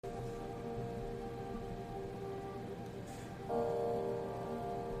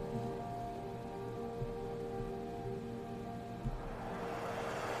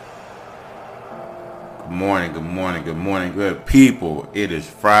Good morning, good people. It is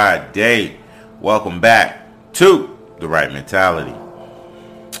Friday. Welcome back to The Right Mentality.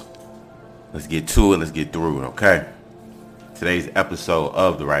 Let's get to it. Let's get through it, okay? Today's episode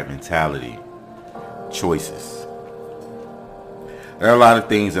of The Right Mentality, choices. There are a lot of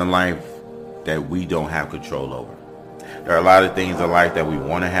things in life that we don't have control over. There are a lot of things in life that we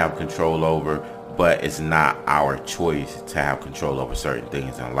want to have control over, but it's not our choice to have control over certain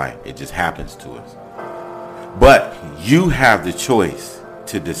things in life. It just happens to us. But you have the choice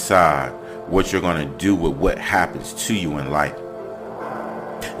to decide what you're going to do with what happens to you in life.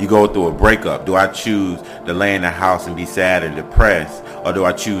 You go through a breakup. Do I choose to lay in the house and be sad and depressed? Or do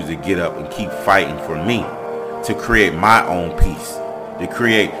I choose to get up and keep fighting for me, to create my own peace, to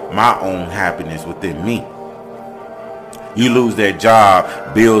create my own happiness within me? You lose that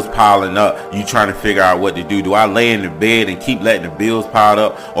job, bills piling up, you trying to figure out what to do. Do I lay in the bed and keep letting the bills pile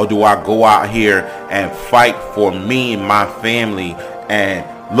up? Or do I go out here and fight for me and my family and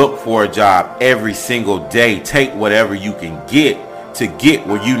look for a job every single day? Take whatever you can get to get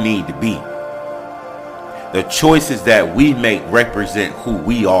where you need to be. The choices that we make represent who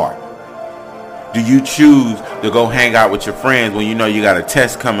we are. Do you choose to go hang out with your friends when you know you got a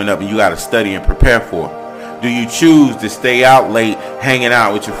test coming up and you got to study and prepare for it? Do you choose to stay out late, hanging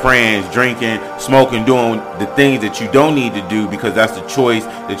out with your friends, drinking, smoking, doing the things that you don't need to do because that's the choice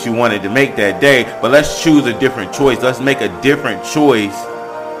that you wanted to make that day? But let's choose a different choice. Let's make a different choice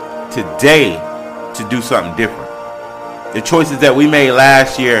today to do something different. The choices that we made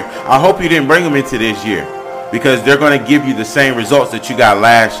last year, I hope you didn't bring them into this year because they're going to give you the same results that you got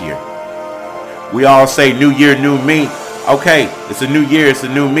last year. We all say new year, new me. Okay, it's a new year, it's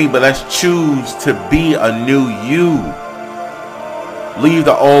a new me, but let's choose to be a new you. Leave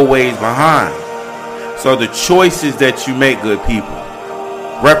the old ways behind. So the choices that you make, good people,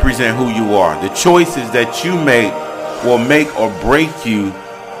 represent who you are. The choices that you make will make or break you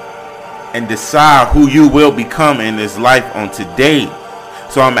and decide who you will become in this life on today.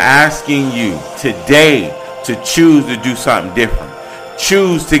 So I'm asking you today to choose to do something different.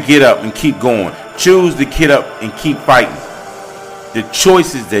 Choose to get up and keep going. Choose to get up and keep fighting. The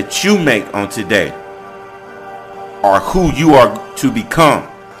choices that you make on today are who you are to become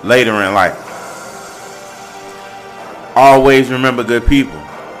later in life. Always remember, good people,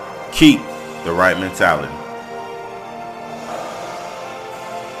 keep the right mentality.